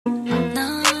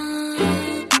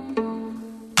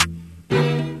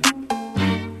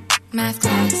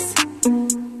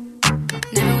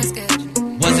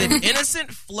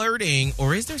isn't flirting,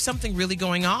 or is there something really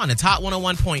going on? It's Hot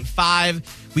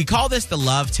 101.5. We call this the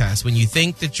love test, when you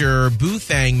think that your boo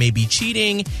thang may be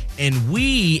cheating, and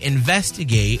we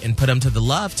investigate and put them to the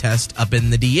love test up in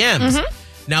the DMs.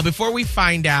 Now, before we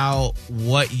find out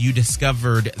what you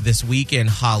discovered this weekend,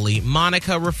 Holly,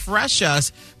 Monica, refresh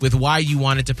us with why you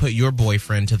wanted to put your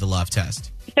boyfriend to the love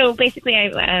test. So basically,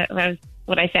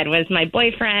 what I said was my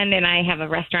boyfriend and I have a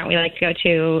restaurant we like to go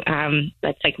to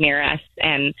that's like near us.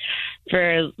 And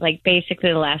for like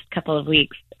basically the last couple of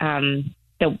weeks,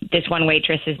 this one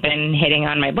waitress has been hitting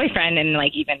on my boyfriend, and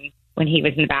like even when he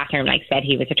was in the bathroom, like said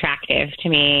he was attractive to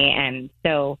me. And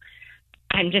so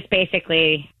I'm just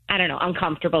basically, I don't know,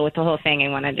 uncomfortable with the whole thing. I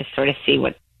want to just sort of see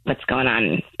what's going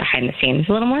on behind the scenes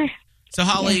a little more. So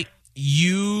Holly,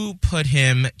 you put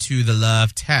him to the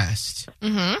love test.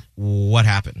 What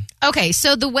happened? Okay,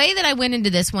 so the way that I went into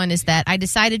this one is that I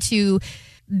decided to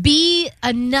be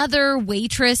another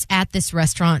waitress at this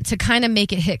restaurant to kind of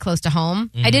make it hit close to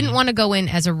home. I didn't want to go in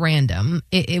as a random.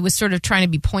 It was sort of trying to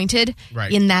be pointed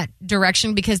in that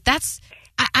direction, because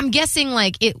I'm guessing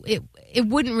like it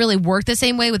wouldn't really work the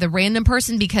same way with a random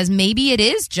person, because maybe it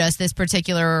is just this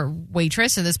particular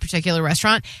waitress or this particular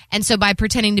restaurant. And so by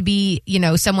pretending to be,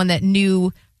 someone that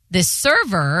knew this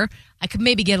server, I could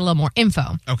maybe get a little more info.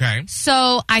 Okay.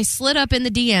 So I slid up in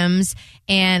the DMs,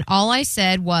 and all I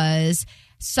said was,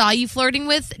 saw you flirting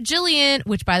with Jillian,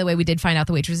 which, by the way, we did find out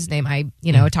the waitress's name. I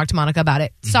talked to Monica about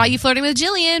it. Saw you flirting with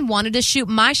Jillian, wanted to shoot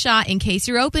my shot in case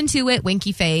you're open to it,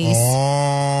 winky face.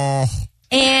 Oh.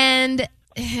 And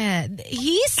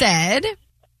he said,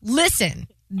 listen,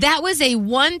 that was a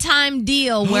one-time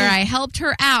deal where I helped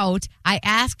her out. I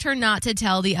asked her not to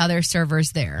tell the other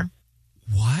servers there.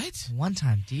 What?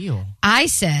 One-time deal. I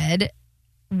said,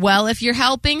 well, if you're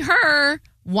helping her,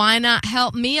 why not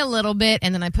help me a little bit?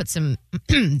 And then I put some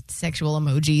sexual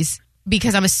emojis,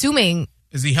 because I'm assuming...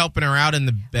 Is he helping her out in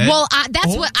the bed? Well,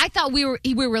 that's what I thought. We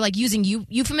were like using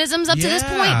euphemisms up to this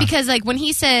point, because like when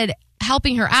he said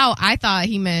helping her out, I thought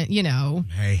he meant,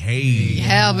 hey,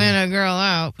 helping a girl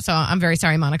out. So I'm very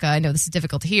sorry, Monica. I know this is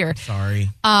difficult to hear. Sorry.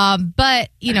 But,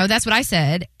 that's what I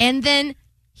said. And then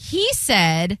he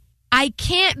said, I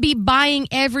can't be buying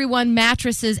everyone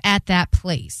mattresses at that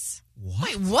place. What?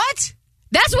 Wait, what?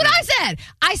 That's what I said.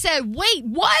 I said, wait,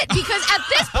 what? Because at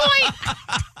this point,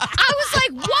 I was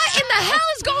like, what in the hell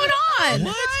is going on?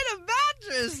 What kind of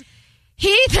mattress?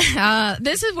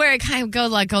 This is where it kind of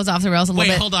goes off the rails a little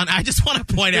bit. Wait, hold on. I just want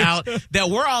to point out that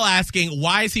we're all asking,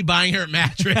 why is he buying her a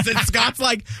mattress? And Scott's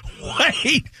like,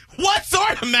 wait, what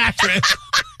sort of mattress?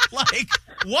 Like,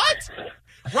 what?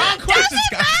 Wrong question,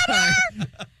 Scott.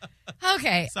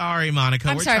 Okay. Sorry, Monica.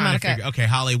 I'm sorry, Monica. Okay,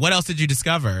 Holly, what else did you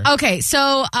discover? Okay,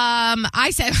 so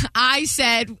I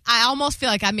said, I almost feel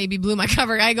like I maybe blew my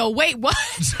cover. I go, wait, what?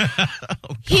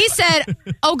 He said,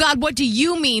 oh, God, what do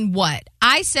you mean, what?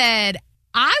 I said,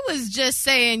 I was just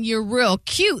saying you're real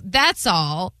cute, that's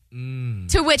all.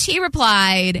 To which he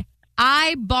replied,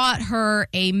 I bought her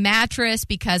a mattress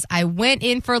because I went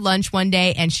in for lunch one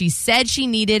day and she said she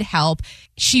needed help.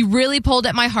 She really pulled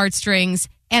at my heartstrings,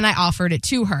 and I offered it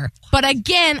to her. But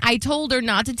again, I told her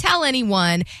not to tell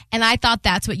anyone, and I thought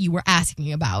that's what you were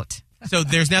asking about. So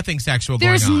there's nothing sexual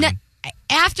going on.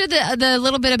 After the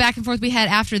little bit of back and forth we had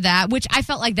after that, which I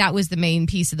felt like that was the main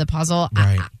piece of the puzzle,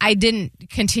 right. I didn't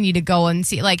continue to go and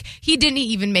see. Like, he didn't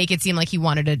even make it seem like he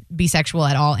wanted to be sexual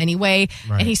at all anyway,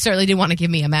 right. And he certainly didn't want to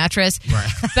give me a mattress. Right.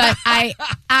 But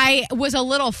I was a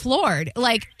little floored.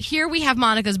 Like, here we have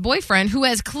Monica's boyfriend who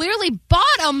has clearly bought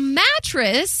a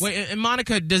mattress. Wait, and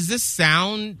Monica, does this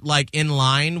sound like in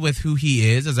line with who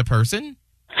he is as a person?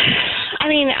 I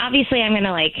mean, obviously I'm going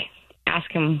to ask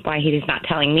him why he's not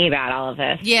telling me about all of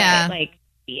this. Yeah. But,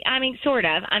 sort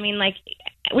of. I mean,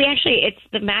 it's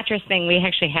the mattress thing. We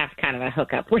actually have kind of a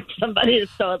hookup with somebody.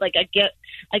 So, I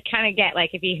kind of get,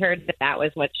 if he heard that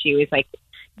was what she was,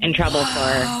 in trouble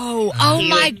for. Oh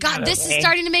my God. This is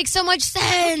starting to make so much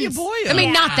sense. I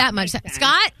mean, not that much sense.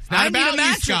 Scott? It's not about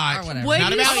you, Scott. Would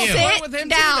not you about you. sit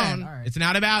down? Right. It's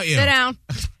not about you. Sit down.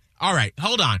 All right,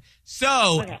 hold on.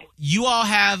 So you all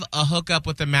have a hookup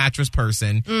with a mattress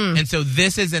person, and so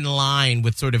this is in line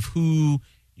with sort of who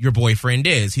your boyfriend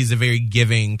is. He's a very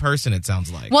giving person, it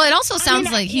sounds like. Well, it also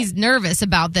sounds like he's nervous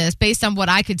about this based on what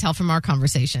I could tell from our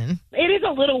conversation. It is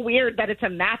a little weird that it's a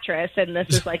mattress and this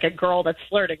is a girl that's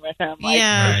flirting with him.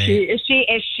 Yeah. Right. Is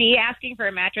she asking for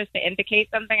a mattress to indicate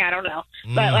something? I don't know.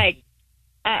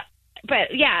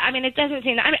 But yeah, I mean, it doesn't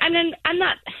seem.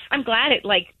 I'm glad it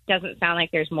doesn't sound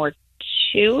like there's more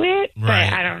to it, right.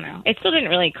 But I don't know. It still didn't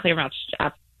really clear much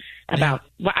up about.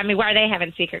 I mean, why are they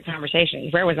having secret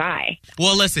conversations? Where was I?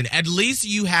 Well, listen, at least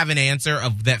you have an answer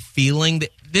of that feeling.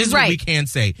 This is what we can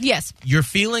say. Yes. Your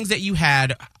feelings that you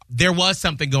had, there was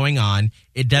something going on.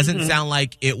 It doesn't sound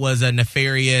like it was an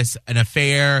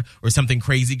affair or something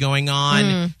crazy going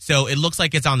on. So it looks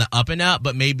like it's on the up and up,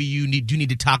 but maybe you do need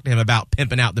to talk to him about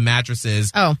pimping out the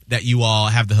mattresses that you all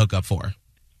have the hookup for.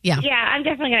 Yeah. Yeah, I'm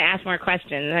definitely going to ask more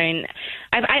questions. I mean,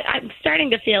 I'm starting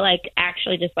to feel like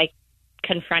actually just like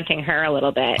confronting her a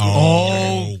little bit.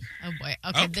 Oh boy.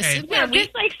 Okay. This is No, where just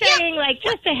like saying, like,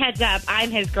 just a heads up, I'm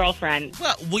his girlfriend.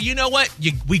 Well, you know what?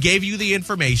 We gave you the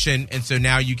information, and so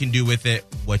now you can do with it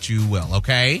what you will,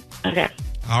 okay? Okay.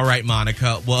 All right,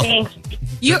 Monica. Well, Thanks.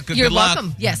 You're good luck.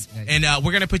 welcome. Yes. And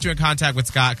we're going to put you in contact with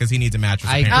Scott because he needs a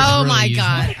mattress. I apparently. Oh, really my use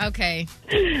God. Okay.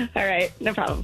 All right. No problem.